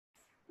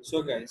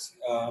So guys,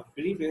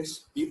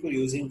 previous people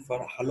using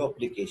for Halo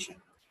application.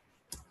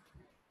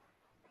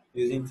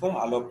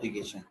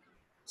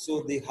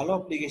 So the Halo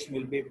application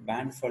will be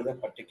banned for the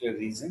particular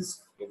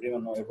reasons.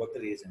 Everyone know about the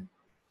reason.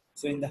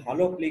 So in the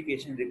Halo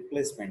application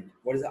replacement,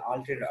 what is the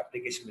alternate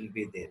application will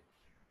be there?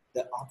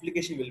 The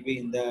application will be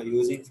in the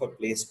using for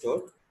Play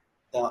Store.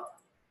 The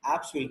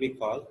apps will be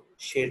called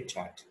Share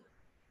Chat.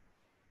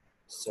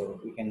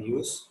 So we can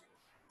use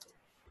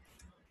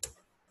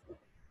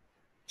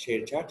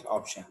Share Chat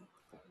option.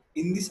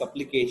 In this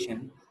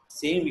application,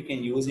 same we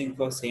can using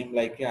for same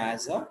like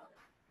as a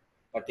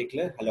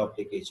particular Hello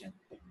application.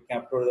 You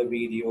can upload the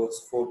videos,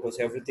 photos,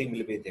 everything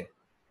will be there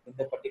in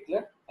the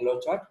particular Hello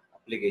Chat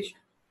application.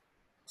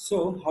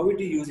 So how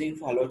it is using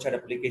for Hello Chat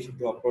application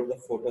to upload the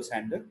photos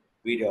and the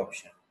video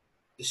option.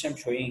 This I'm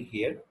showing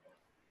here.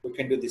 You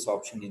can do this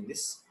option in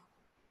this.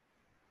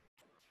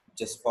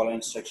 Just follow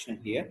instruction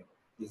here.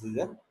 This is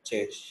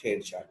a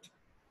share chart.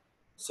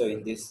 So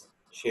in this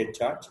share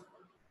chart,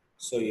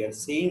 so here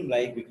same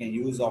like we can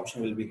use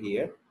option will be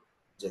here.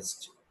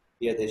 Just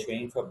here they're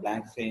showing for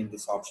blank screen.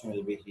 This option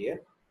will be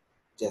here.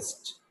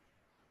 Just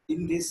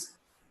in this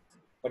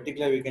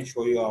particular we can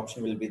show you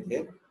option will be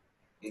there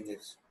in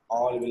this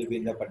all will be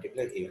in the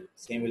particular here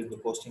same will be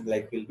posting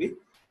like will be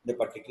the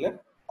particular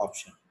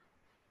option.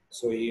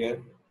 So here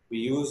we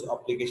use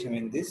application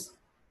in this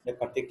the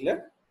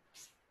particular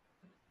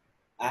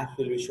app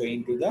will be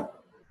showing to the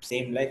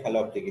same like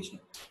Hello application.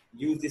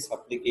 Use this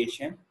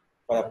application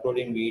for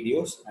uploading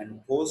videos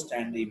and post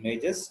and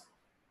images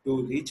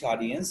to reach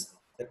audience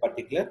the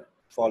particular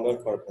follower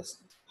purpose.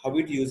 How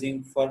it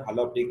using for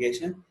Hello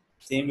application?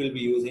 Same will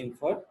be using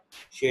for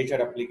ShareChat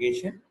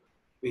application.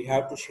 We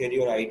have to share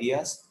your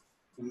ideas,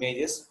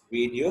 images,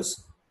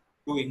 videos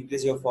to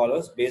increase your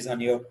followers based on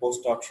your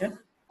post option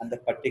and the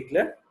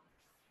particular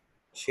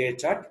share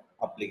chart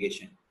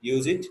application.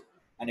 Use it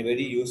and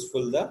very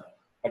useful the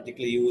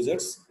particular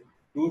users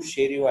to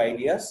share your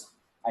ideas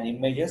and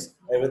images.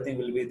 Everything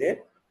will be there.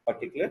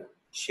 Particular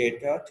share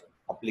chart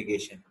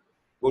application.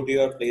 Go to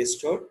your Play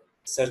Store,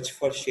 search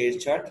for share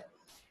chart,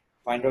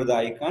 find out the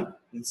icon,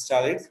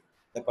 install it.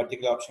 The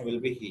particular option will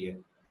be here.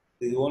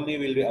 This only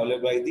will be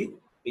available by the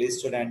Play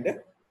Store and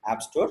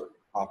App Store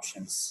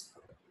options.